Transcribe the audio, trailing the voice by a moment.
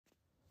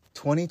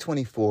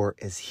2024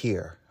 is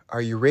here.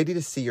 Are you ready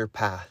to see your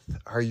path?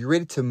 Are you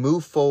ready to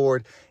move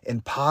forward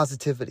in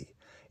positivity,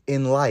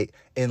 in light,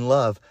 in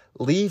love?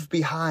 Leave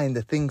behind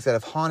the things that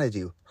have haunted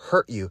you,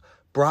 hurt you,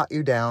 brought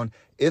you down.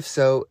 If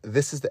so,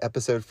 this is the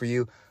episode for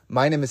you.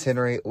 My name is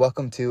Henry.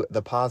 Welcome to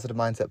the Positive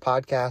Mindset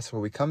Podcast,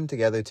 where we come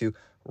together to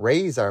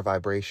raise our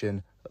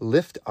vibration,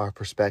 lift our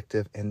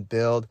perspective, and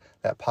build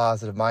that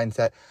positive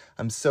mindset.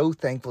 I'm so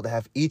thankful to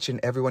have each and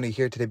every one of you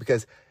here today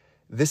because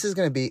this is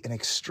going to be an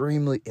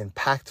extremely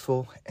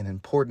impactful and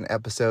important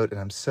episode,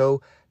 and I'm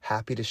so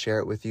happy to share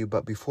it with you.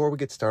 But before we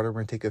get started, we're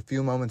going to take a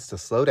few moments to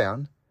slow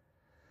down,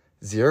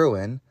 zero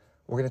in.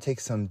 We're going to take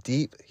some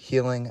deep,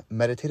 healing,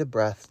 meditative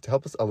breaths to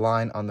help us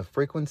align on the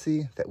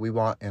frequency that we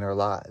want in our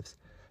lives.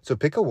 So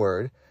pick a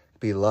word,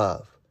 be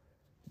love,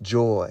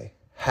 joy,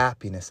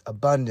 happiness,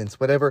 abundance,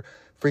 whatever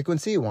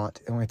frequency you want,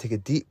 and we're going to take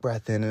a deep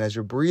breath in. And as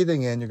you're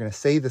breathing in, you're going to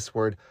say this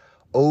word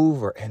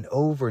over and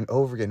over and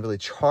over again. Really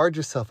charge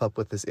yourself up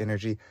with this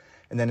energy.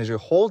 And then as you're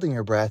holding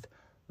your breath,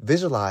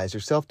 visualize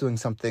yourself doing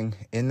something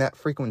in that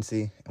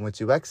frequency. And once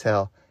you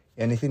exhale,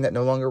 anything that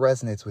no longer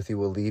resonates with you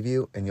will leave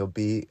you and you'll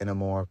be in a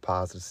more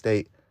positive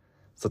state.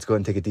 So let's go ahead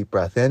and take a deep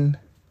breath in.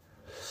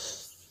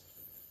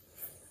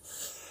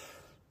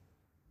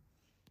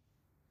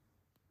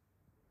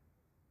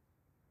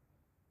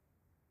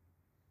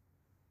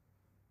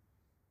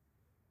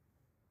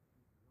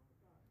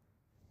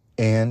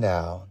 And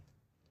out.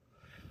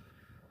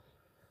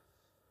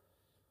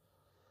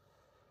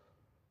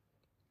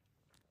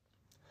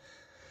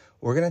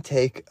 We're going to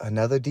take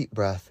another deep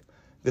breath.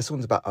 This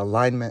one's about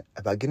alignment,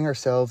 about getting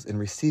ourselves in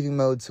receiving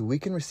mode so we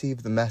can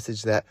receive the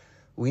message that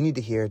we need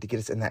to hear to get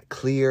us in that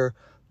clear,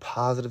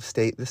 positive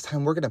state. This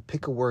time we're going to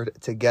pick a word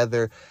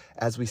together.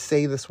 As we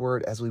say this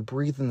word, as we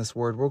breathe in this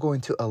word, we're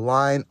going to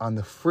align on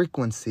the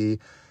frequency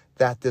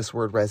that this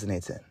word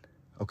resonates in.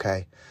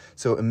 Okay?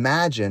 So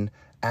imagine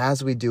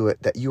as we do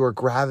it that you are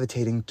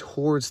gravitating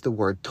towards the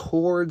word,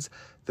 towards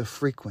the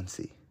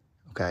frequency.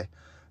 Okay?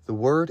 The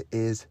word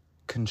is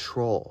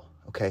control.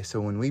 Okay,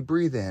 so when we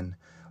breathe in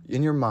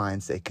your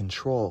mind, say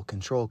control,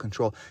 control,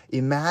 control.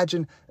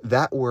 Imagine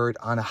that word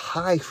on a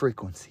high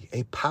frequency,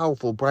 a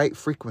powerful, bright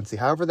frequency,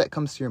 however that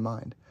comes to your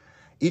mind.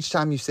 Each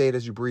time you say it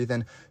as you breathe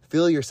in,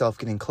 feel yourself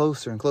getting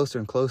closer and closer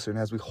and closer. And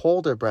as we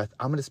hold our breath,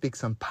 I'm going to speak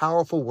some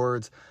powerful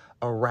words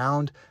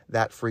around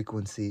that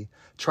frequency.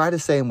 Try to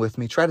say them with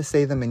me. Try to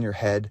say them in your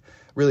head.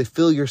 Really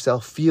feel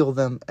yourself, feel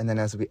them. And then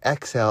as we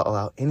exhale,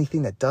 allow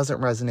anything that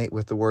doesn't resonate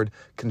with the word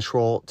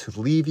control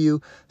to leave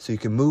you so you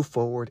can move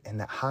forward in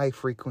that high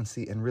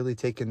frequency and really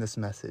take in this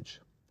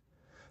message.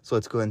 So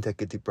let's go ahead and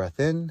take a deep breath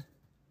in.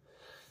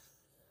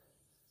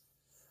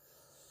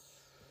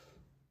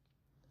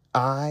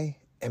 I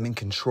am in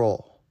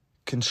control.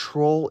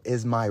 Control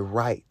is my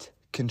right.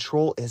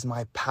 Control is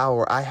my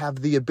power. I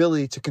have the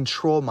ability to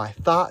control my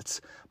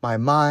thoughts, my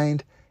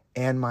mind,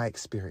 and my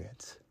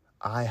experience.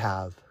 I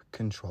have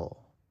control.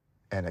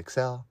 And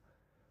exhale.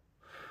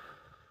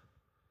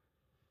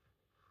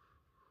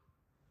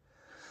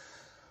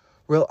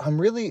 Well,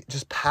 I'm really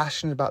just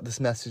passionate about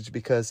this message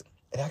because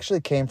it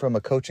actually came from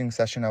a coaching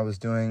session I was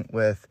doing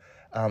with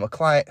a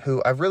client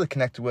who I've really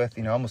connected with.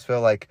 I almost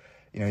feel like,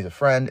 he's a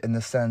friend in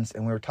this sense.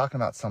 And we were talking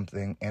about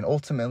something. And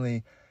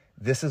ultimately,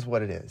 this is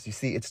what it is. You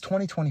see, it's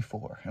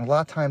 2024. And a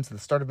lot of times at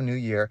the start of a new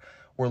year,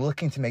 we're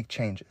looking to make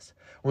changes.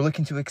 We're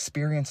looking to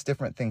experience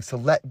different things, to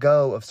let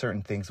go of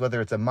certain things, whether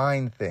it's a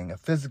mind thing, a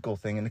physical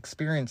thing, an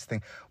experience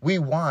thing. We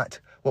want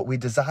what we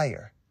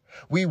desire.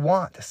 We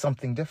want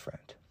something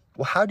different.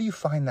 Well, how do you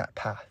find that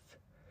path?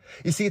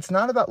 You see, it's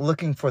not about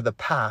looking for the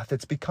path.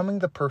 It's becoming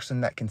the person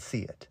that can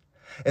see it.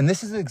 And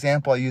this is an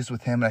example I used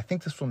with him, and I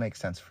think this will make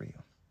sense for you.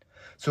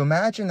 So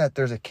imagine that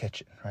there's a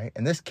kitchen, right?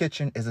 And this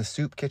kitchen is a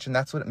soup kitchen.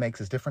 That's what it makes,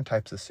 is different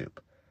types of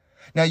soup.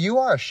 Now, you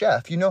are a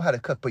chef. You know how to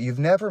cook, but you've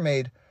never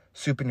made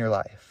soup in your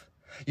life.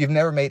 You've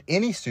never made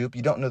any soup.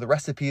 You don't know the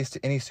recipes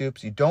to any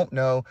soups. You don't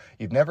know.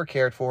 You've never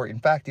cared for it. In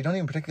fact, you don't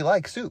even particularly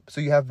like soup.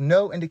 So you have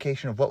no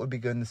indication of what would be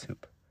good in the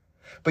soup.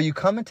 But you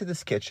come into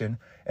this kitchen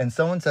and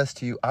someone says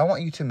to you, I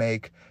want you to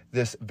make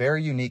this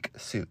very unique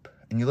soup.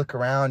 And you look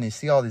around and you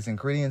see all these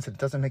ingredients and it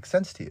doesn't make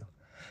sense to you.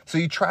 So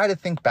you try to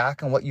think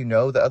back on what you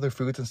know, the other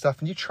foods and stuff,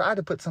 and you try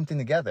to put something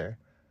together.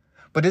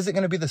 But is it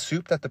going to be the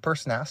soup that the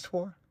person asked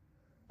for?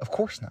 Of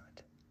course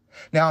not.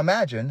 Now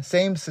imagine,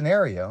 same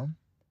scenario,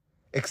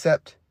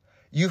 except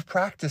you've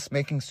practiced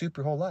making soup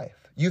your whole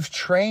life. You've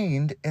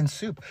trained in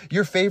soup.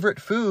 Your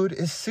favorite food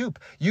is soup.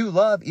 You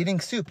love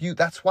eating soup.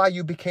 That's why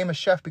you became a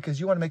chef, because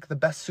you want to make the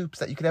best soups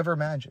that you could ever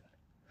imagine.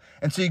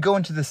 And so you go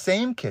into the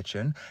same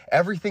kitchen,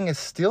 everything is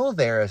still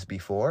there as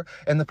before,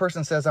 and the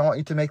person says, I want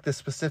you to make this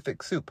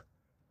specific soup.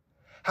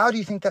 How do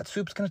you think that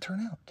soup's going to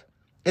turn out?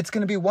 It's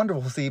going to be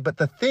wonderful, see, but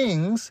the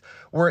things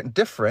weren't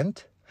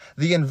different.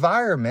 The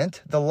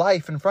environment, the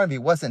life in front of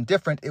you wasn't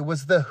different. It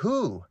was the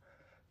who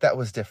that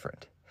was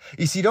different.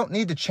 You see, you don't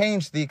need to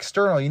change the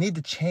external. You need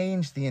to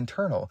change the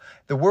internal.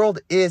 The world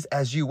is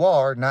as you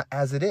are, not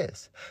as it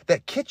is.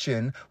 That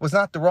kitchen was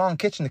not the wrong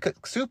kitchen to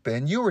cook soup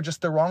in. You were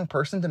just the wrong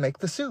person to make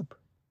the soup.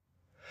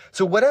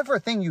 So whatever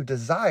thing you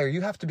desire,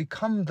 you have to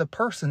become the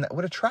person that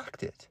would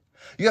attract it.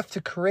 You have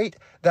to create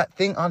that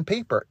thing on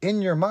paper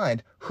in your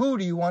mind. Who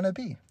do you want to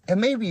be? And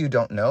maybe you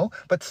don't know,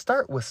 but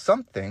start with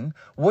something.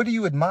 What do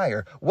you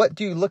admire? What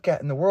do you look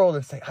at in the world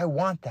and say, I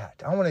want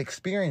that. I want to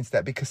experience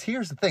that. Because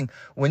here's the thing.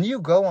 When you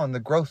go on the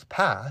growth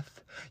path,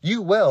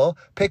 you will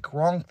pick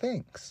wrong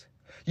things.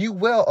 You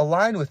will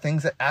align with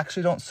things that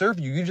actually don't serve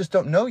you. You just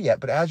don't know yet.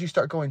 But as you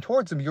start going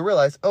towards them, you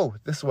realize, oh,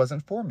 this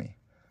wasn't for me.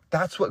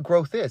 That's what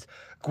growth is.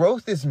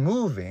 Growth is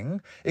moving,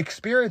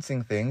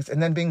 experiencing things,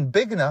 and then being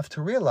big enough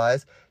to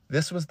realize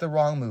this was the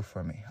wrong move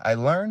for me. I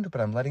learned, but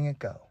I'm letting it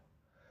go.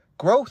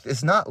 Growth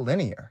is not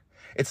linear.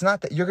 It's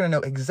not that you're going to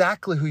know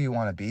exactly who you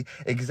want to be,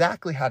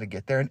 exactly how to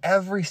get there, and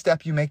every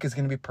step you make is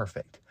going to be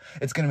perfect.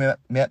 It's going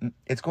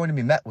to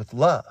be met with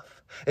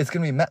love. It's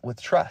going to be met with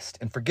trust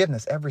and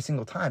forgiveness every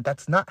single time.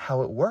 That's not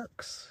how it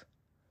works.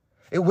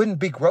 It wouldn't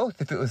be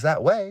growth if it was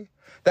that way.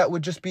 That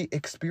would just be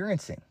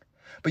experiencing.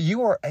 But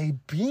you are a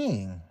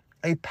being,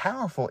 a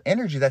powerful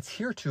energy that's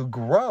here to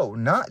grow,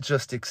 not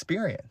just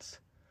experience.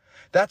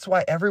 That's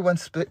why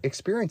everyone's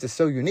experience is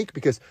so unique,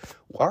 because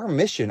our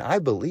mission, I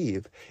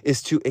believe,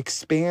 is to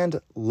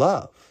expand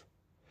love.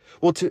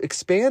 Well, to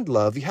expand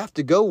love, you have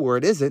to go where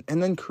it isn't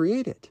and then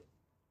create it.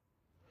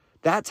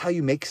 That's how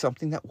you make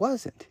something that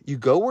wasn't. You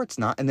go where it's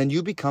not, and then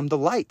you become the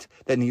light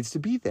that needs to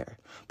be there.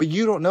 But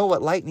you don't know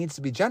what light needs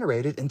to be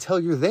generated until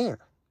you're there.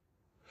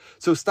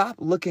 So stop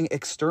looking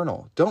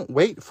external. Don't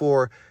wait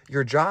for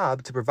your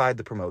job to provide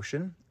the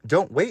promotion.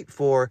 Don't wait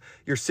for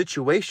your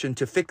situation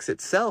to fix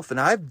itself. And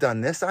I've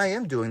done this. I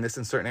am doing this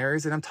in certain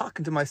areas, and I'm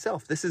talking to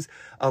myself. This is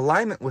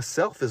alignment with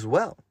self as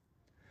well.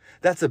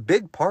 That's a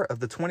big part of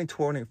the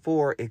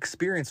 2024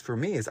 experience for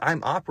me, is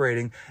I'm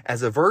operating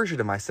as a version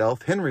of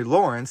myself, Henry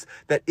Lawrence,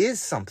 that is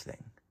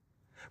something.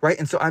 Right?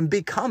 And so I'm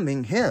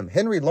becoming him.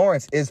 Henry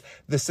Lawrence is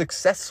the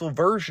successful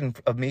version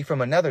of me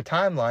from another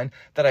timeline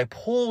that I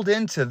pulled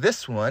into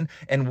this one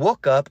and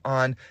woke up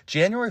on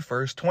January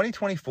 1st,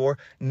 2024,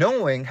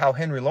 knowing how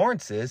Henry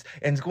Lawrence is,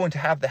 and is going to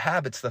have the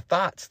habits, the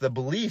thoughts, the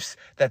beliefs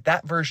that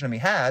that version of me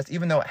has,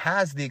 even though it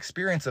has the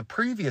experience of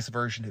previous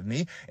version of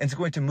me, and it's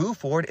going to move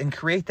forward and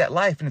create that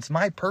life. And it's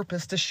my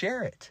purpose to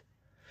share it.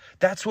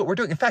 That's what we're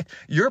doing. In fact,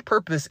 your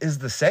purpose is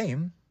the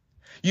same.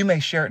 You may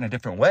share it in a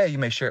different way. You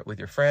may share it with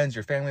your friends,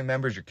 your family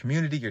members, your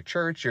community, your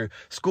church, your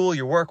school,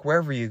 your work,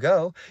 wherever you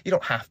go. You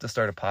don't have to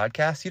start a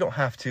podcast. You don't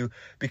have to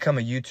become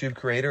a YouTube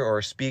creator or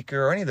a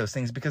speaker or any of those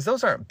things, because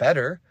those aren't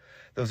better.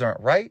 Those aren't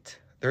right.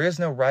 There is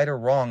no right or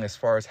wrong as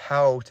far as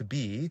how to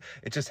be.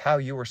 It's just how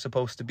you were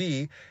supposed to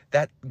be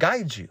that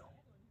guides you.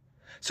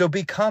 So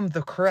become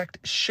the correct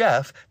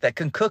chef that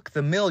can cook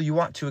the meal you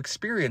want to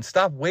experience.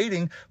 Stop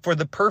waiting for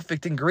the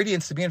perfect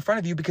ingredients to be in front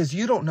of you, because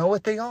you don't know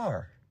what they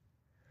are.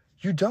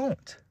 You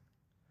don't.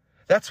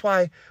 That's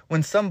why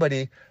when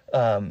somebody,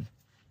 I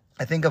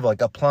think of like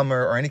a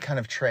plumber or any kind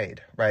of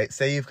trade, right?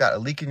 Say you've got a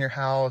leak in your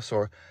house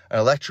or an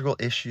electrical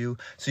issue.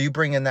 So you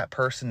bring in that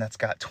person that's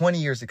got 20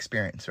 years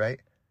experience, right?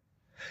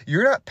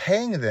 You're not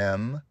paying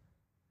them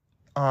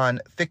on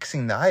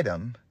fixing the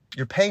item.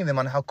 You're paying them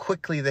on how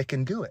quickly they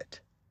can do it.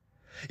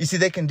 You see,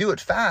 they can do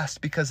it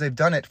fast because they've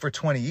done it for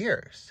 20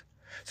 years.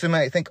 So you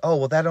might think, oh,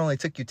 well, that only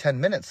took you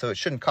 10 minutes, so it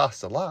shouldn't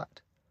cost a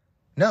lot.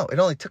 No, it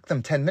only took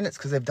them 10 minutes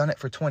because they've done it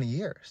for 20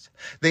 years.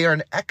 They are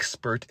an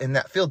expert in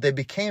that field. They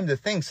became the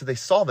thing, so they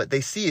solve it.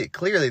 They see it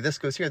clearly. This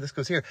goes here, this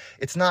goes here.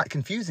 It's not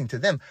confusing to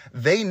them.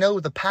 They know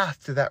the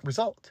path to that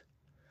result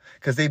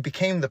because they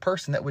became the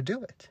person that would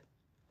do it.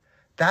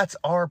 That's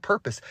our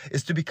purpose,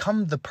 is to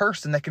become the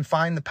person that can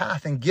find the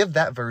path and give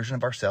that version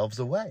of ourselves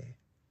away.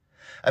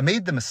 I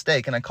made the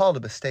mistake, and I call it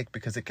a mistake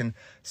because it can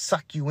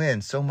suck you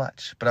in so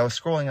much. But I was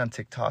scrolling on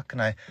TikTok,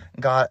 and I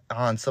got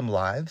on some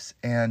lives,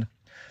 and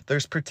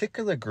there's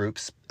particular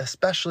groups,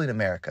 especially in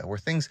America, where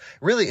things,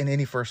 really in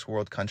any first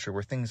world country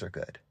where things are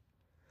good,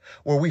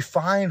 where we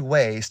find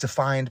ways to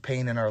find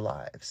pain in our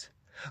lives.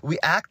 We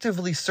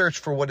actively search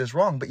for what is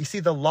wrong. But you see,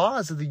 the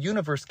laws of the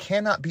universe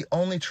cannot be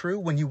only true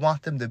when you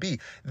want them to be.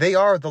 They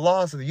are the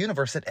laws of the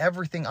universe that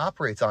everything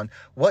operates on.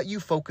 What you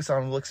focus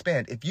on will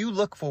expand. If you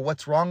look for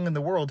what's wrong in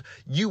the world,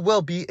 you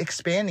will be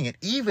expanding it,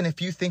 even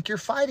if you think you're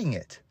fighting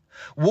it.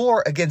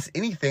 War against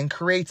anything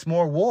creates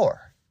more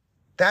war.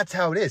 That's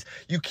how it is.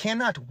 You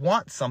cannot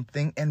want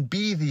something and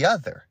be the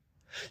other.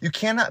 You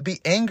cannot be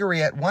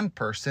angry at one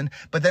person,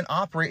 but then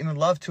operate in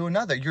love to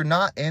another. You're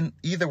not in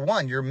either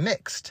one. You're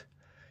mixed.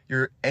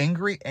 You're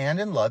angry and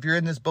in love. You're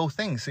in this both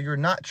things. So you're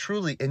not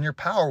truly in your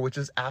power, which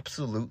is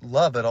absolute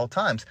love at all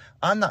times.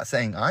 I'm not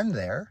saying I'm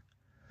there,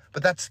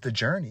 but that's the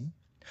journey.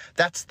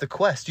 That's the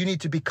quest. You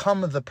need to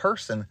become the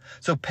person.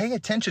 So pay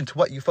attention to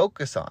what you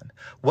focus on.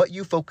 What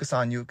you focus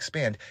on, you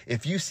expand.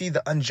 If you see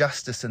the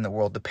injustice in the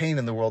world, the pain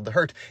in the world, the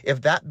hurt,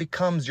 if that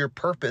becomes your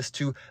purpose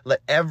to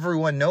let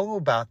everyone know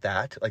about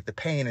that, like the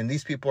pain and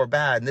these people are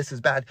bad and this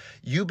is bad,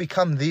 you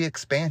become the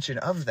expansion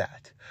of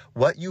that.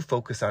 What you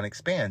focus on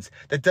expands.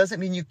 That doesn't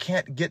mean you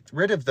can't get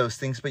rid of those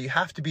things, but you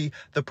have to be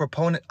the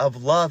proponent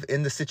of love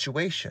in the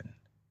situation.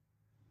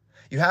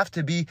 You have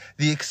to be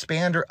the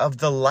expander of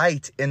the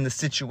light in the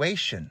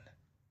situation.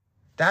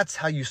 That's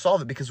how you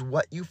solve it, because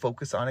what you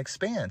focus on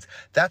expands.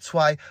 That's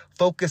why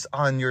focus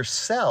on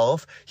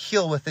yourself,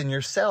 heal within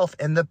yourself,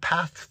 and the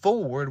path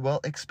forward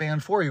will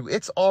expand for you.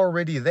 It's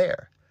already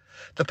there.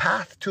 The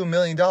path to $1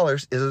 million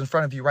is in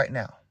front of you right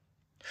now.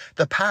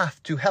 The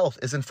path to health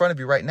is in front of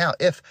you right now.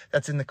 If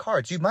that's in the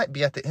cards, you might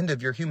be at the end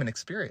of your human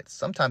experience.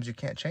 Sometimes you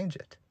can't change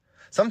it.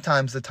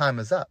 Sometimes the time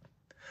is up.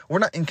 We're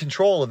not in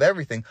control of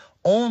everything.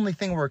 Only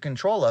thing we're in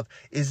control of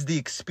is the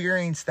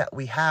experience that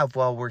we have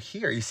while we're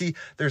here. You see,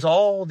 there's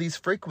all these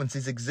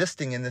frequencies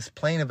existing in this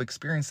plane of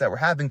experience that we're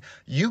having.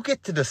 You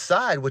get to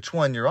decide which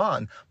one you're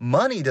on.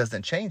 Money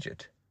doesn't change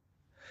it.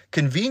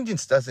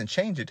 Convenience doesn't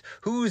change it.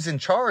 Who's in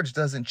charge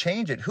doesn't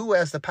change it. Who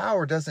has the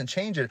power doesn't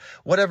change it.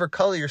 Whatever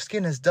color your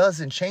skin is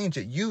doesn't change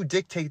it. You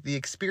dictate the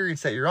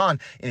experience that you're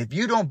on. And if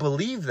you don't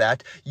believe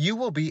that, you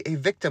will be a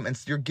victim and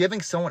you're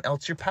giving someone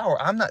else your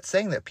power. I'm not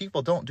saying that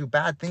people don't do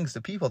bad things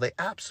to people. They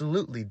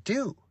absolutely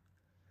do.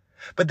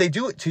 But they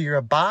do it to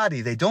your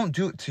body. They don't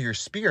do it to your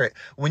spirit.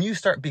 When you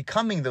start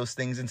becoming those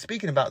things and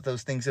speaking about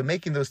those things and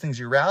making those things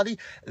your reality,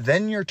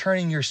 then you're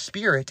turning your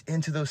spirit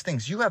into those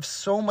things. You have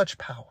so much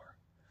power.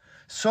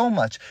 So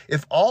much.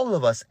 If all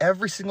of us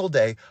every single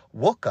day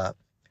woke up,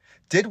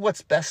 did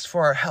what's best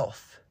for our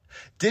health,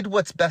 did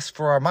what's best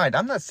for our mind.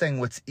 I'm not saying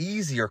what's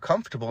easy or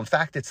comfortable. In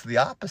fact, it's the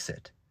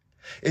opposite.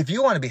 If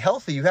you want to be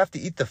healthy, you have to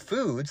eat the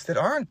foods that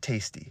aren't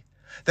tasty,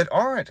 that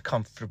aren't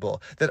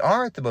comfortable, that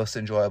aren't the most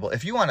enjoyable.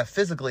 If you want a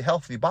physically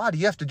healthy body,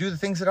 you have to do the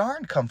things that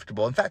aren't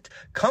comfortable. In fact,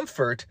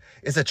 comfort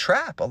is a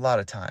trap a lot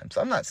of times.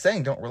 I'm not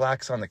saying don't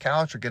relax on the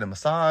couch or get a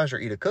massage or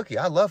eat a cookie.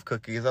 I love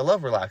cookies. I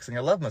love relaxing.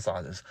 I love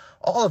massages.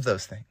 All of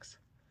those things.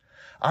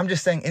 I'm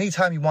just saying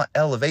anytime you want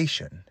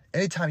elevation,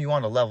 anytime you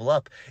want to level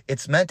up,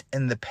 it's meant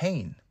in the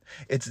pain.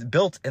 It's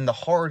built in the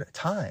hard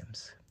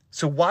times.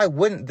 So why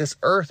wouldn't this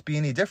earth be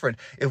any different?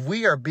 If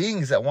we are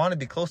beings that want to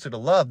be closer to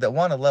love, that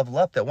want to level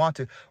up, that want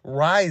to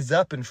rise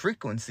up in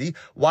frequency,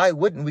 why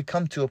wouldn't we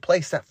come to a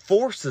place that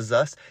forces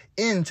us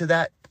into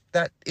that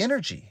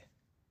energy?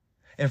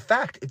 In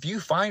fact, if you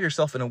find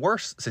yourself in a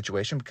worse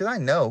situation, because I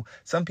know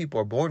some people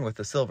are born with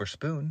a silver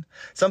spoon,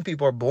 some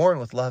people are born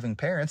with loving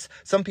parents,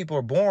 some people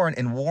are born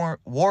in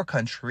war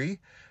country,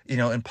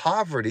 in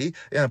poverty,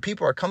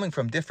 people are coming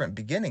from different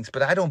beginnings,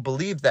 but I don't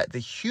believe that the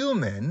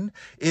human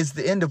is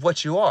the end of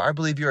what you are. I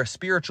believe you're a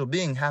spiritual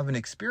being having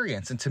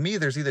experience. And to me,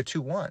 there's either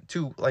two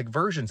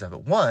versions of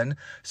it. One,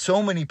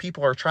 so many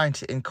people are trying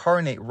to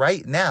incarnate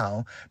right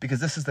now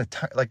because this is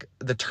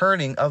the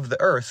turning of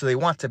the earth. So they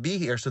want to be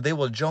here. So they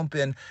will jump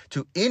in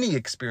to any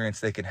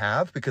experience they can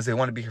have because they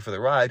want to be here for the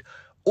ride.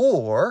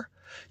 Or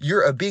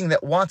you're a being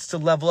that wants to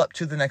level up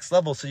to the next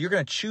level. So you're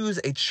going to choose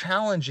a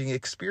challenging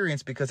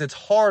experience because it's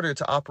harder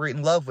to operate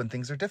in love when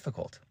things are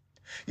difficult.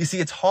 You see,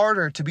 it's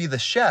harder to be the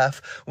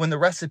chef when the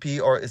recipe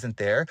isn't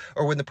there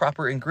or when the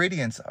proper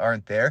ingredients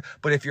aren't there.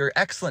 But if you're an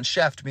excellent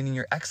chef, meaning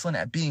you're excellent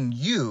at being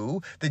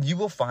you, then you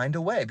will find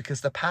a way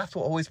because the path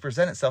will always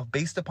present itself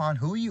based upon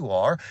who you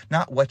are,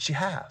 not what you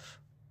have.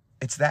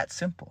 It's that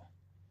simple.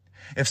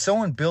 If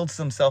someone builds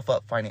themselves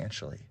up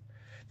financially,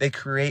 they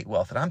create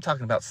wealth. And I'm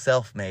talking about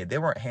self-made. They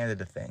weren't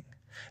handed a thing.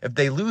 If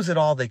they lose it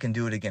all, they can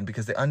do it again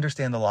because they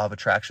understand the law of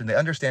attraction. They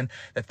understand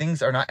that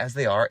things are not as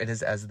they are. It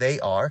is as they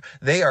are.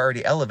 They are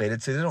already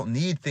elevated, so they don't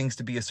need things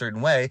to be a certain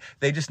way.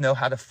 They just know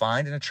how to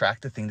find and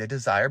attract the thing they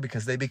desire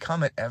because they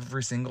become it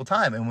every single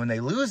time. And when they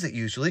lose it,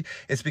 usually,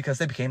 it's because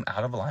they became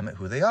out of alignment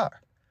who they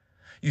are.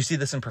 You see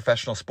this in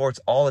professional sports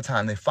all the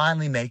time. They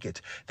finally make it.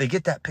 They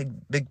get that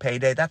big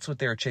payday. That's what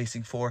they were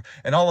chasing for.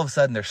 And all of a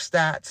sudden, their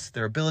stats,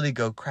 their ability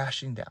go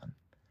crashing down.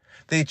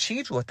 They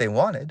achieved what they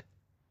wanted.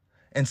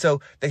 And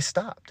so they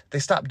stopped. They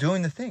stopped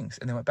doing the things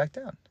and they went back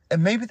down.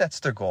 And maybe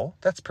that's their goal.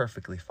 That's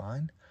perfectly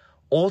fine.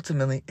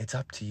 Ultimately, it's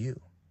up to you.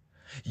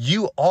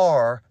 You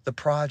are the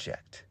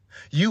project.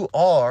 You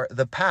are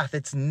the path.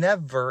 It's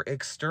never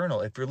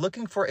external. If you're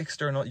looking for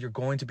external, you're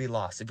going to be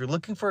lost. If you're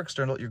looking for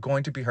external, you're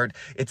going to be hurt.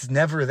 It's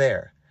never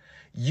there.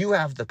 You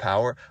have the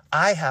power.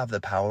 I have the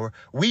power.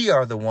 We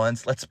are the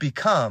ones. Let's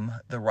become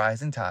the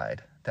rising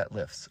tide that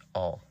lifts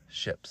all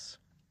ships.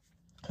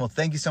 Well,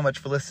 thank you so much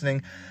for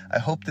listening. I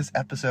hope this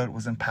episode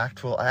was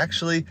impactful. I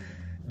actually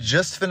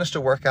just finished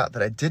a workout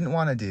that I didn't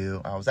want to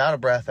do. I was out of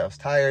breath. I was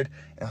tired.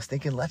 And I was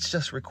thinking, let's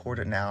just record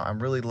it now.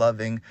 I'm really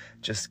loving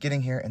just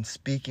getting here and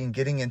speaking,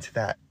 getting into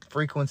that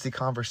frequency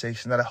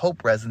conversation that I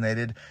hope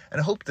resonated. And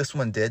I hope this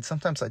one did.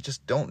 Sometimes I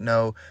just don't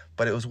know,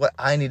 but it was what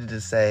I needed to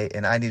say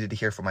and I needed to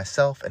hear for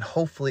myself. And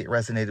hopefully it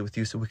resonated with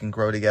you so we can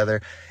grow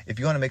together. If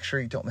you want to make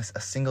sure you don't miss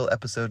a single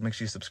episode, make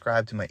sure you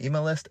subscribe to my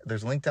email list.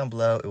 There's a link down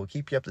below. It will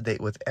keep you up to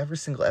date with every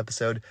single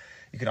episode.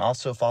 You can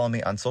also follow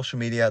me on social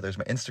media. There's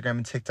my Instagram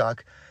and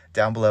TikTok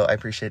down below. I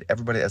appreciate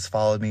everybody that's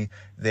followed me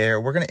there.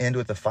 We're going to end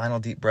with a final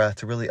deep breath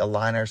to really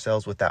align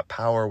ourselves with that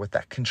power, with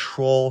that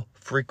control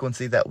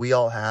frequency that we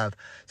all have.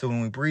 So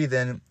when we breathe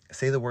in,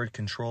 say the word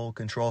control,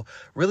 control.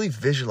 Really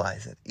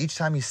visualize it. Each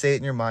time you say it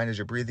in your mind as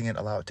you're breathing it,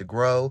 allow it to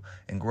grow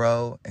and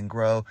grow and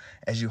grow.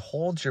 As you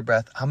hold your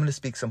breath, I'm going to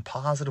speak some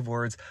positive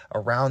words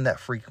around that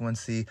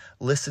frequency.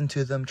 Listen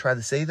to them, try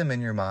to say them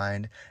in your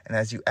mind. And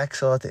as you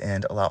exhale at the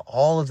end, allow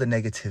all of the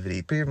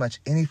negativity, pretty much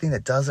anything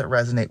that doesn't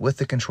resonate with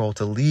the control,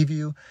 to leave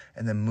you,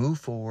 and then move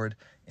forward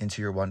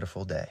into your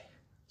wonderful day.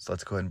 So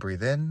let's go ahead and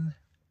breathe in.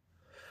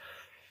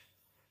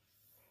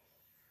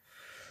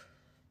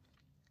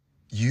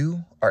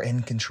 You are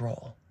in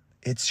control.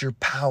 It's your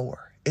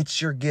power. It's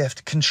your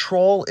gift.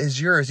 Control is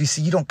yours. You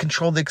see, you don't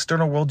control the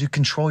external world. You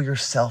control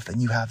yourself,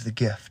 and you have the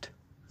gift.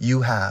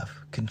 You have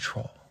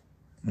control.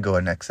 Go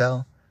ahead and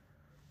exhale.